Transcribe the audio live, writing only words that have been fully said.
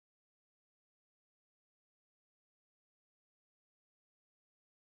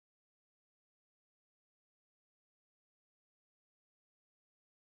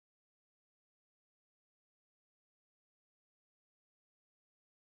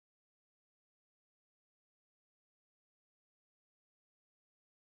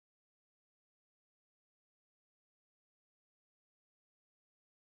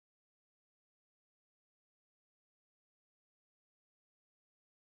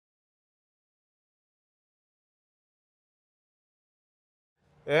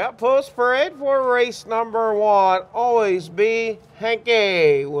Yeah, post parade for race number 1. Always be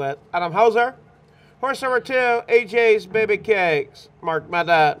Hanky with Adam Hauser. Horse number 2, AJ's Baby Cakes, Mark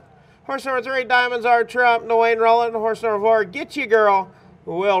Madden. Horse number 3, Diamonds Are Trump, Dwayne Rowland. Horse number 4, Get You Girl,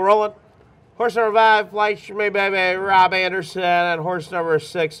 Will Rowland. Horse number 5, Flash Me Baby, Rob Anderson. And horse number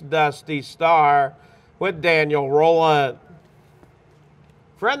 6, Dusty Star with Daniel Rowland.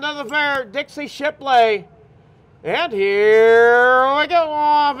 Friend of the fair, Dixie Shipley. And here we go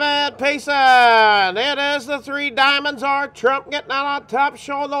off at Payson. It is the 3 Diamonds Are Trump getting out on top,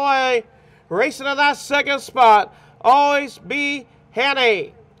 showing the way. Racing in that second spot, Always Be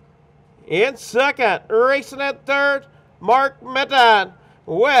Hanny. In second, racing in third, Mark Madden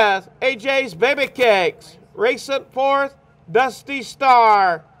with AJ's Baby Cakes. Racing fourth, Dusty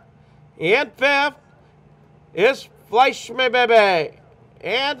Star. In fifth is Flash Me Baby.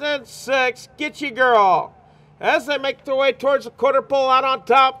 And in sixth, Get You Girl. As they make their way towards the quarter pole, out on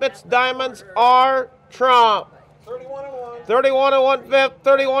top, it's Diamonds Are Trump. 31-1. 31 fifth,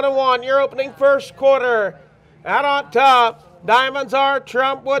 31-1. Your opening first quarter. Out on top, Diamonds Are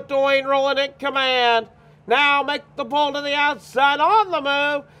Trump with Dwayne Rowland in command. Now make the pull to the outside on the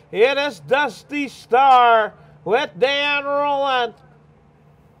move. It is Dusty Star with Dan Rowland.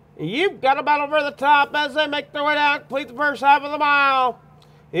 You've got about over the top as they make their way down, complete the first half of the mile.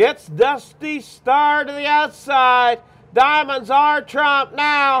 It's Dusty Star to the outside. Diamonds Are Trump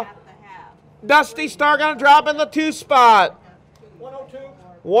now. Dusty Star going to drop in the 2 spot. 102.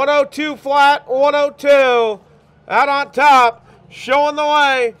 102 flat, 102. Out on top, showing the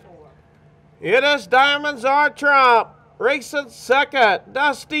way. It is Diamonds Are Trump. Racing second,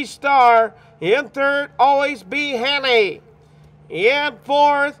 Dusty Star. In third, Always Be Hanny. In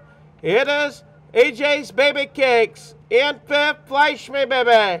fourth, it is AJ's Baby Cakes. In fifth, Flash Me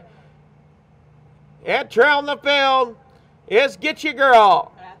Baby. And trailing the field is Get You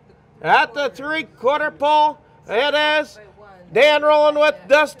Girl. At the 3/4 pole, it is Dan Rowland with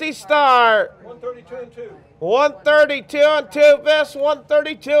Dusty Star. 132 and 2. 132 and 2 fifths,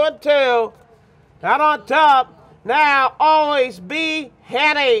 132 and 2. Out on top, now Always Be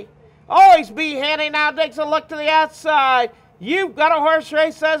Hanny. Always Be Hanny now takes a look to the outside. You've got a horse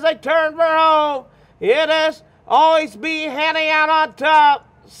race as they turn for home. It is Always Be Hanny out on top.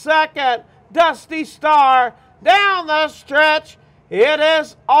 Second, Dusty Star. Down the stretch, it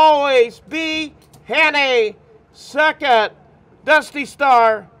is Always Be Hanny. Second, Dusty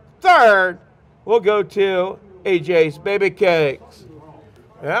Star. Third, we'll go to AJ's Baby Cakes.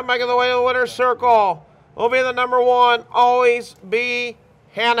 Yeah, making the way to the winner's circle will be the number 1, Always Be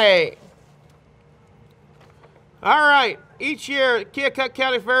Hanny. All right, each year, Keokuk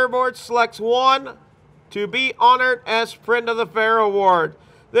County Fair Board selects one to be honored as Friend of the Fair Award.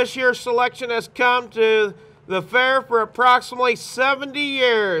 This year's selection has come to the fair for approximately 70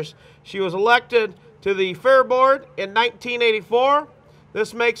 years. She was elected to the Fair Board in 1984.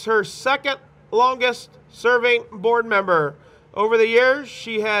 This makes her second longest serving board member. Over the years,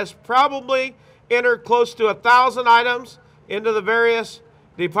 she has probably entered close to 1,000 items into the various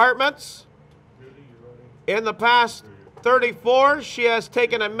departments. In the past 34, she has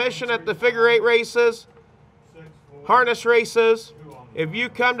taken admission at the figure 8 races, harness races. If you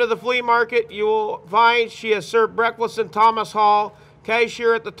come to the flea market, you will find she has served breakfast in Thomas Hall,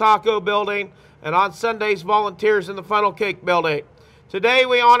 cashier at the Taco Building, and on Sundays volunteers in the Funnel Cake Building. Today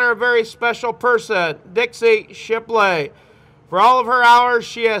we honor a very special person, Dixie Shipley. For all of her hours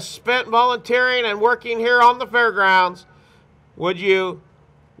she has spent volunteering and working here on the fairgrounds, would you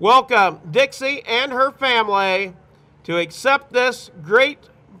welcome Dixie and her family to accept this great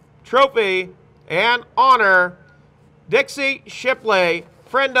trophy and honor Dixie Shipley,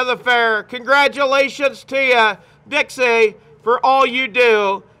 Friend of the Fair. Congratulations to you, Dixie, for all you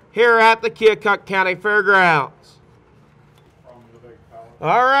do here at the Keokuk County Fairgrounds.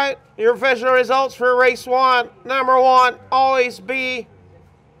 All right, your official results for race 1. Number 1, Always Be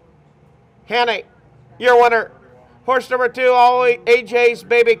Hanny. Your winner. Horse number 2, always AJ's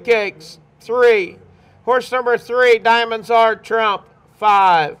Baby Cakes. 3. Horse number 3, Diamonds Are Trump.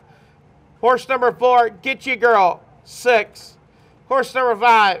 5. Horse number 4, Get You Girl. 6. Horse number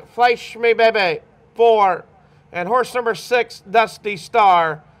 5, Flash Me Baby. 4. And horse number 6, Dusty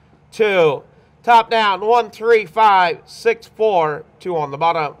Star. 2. Top down, 1, 3, 5, 6, 4, 2 on the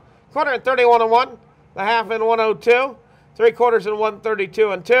bottom. Quarter and 31 and 1. The half in 102. 3/4 in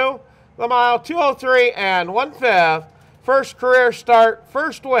 132 and 2. The mile 203 and 1/5. First career start,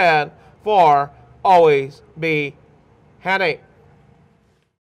 first win for Always Be Hanny.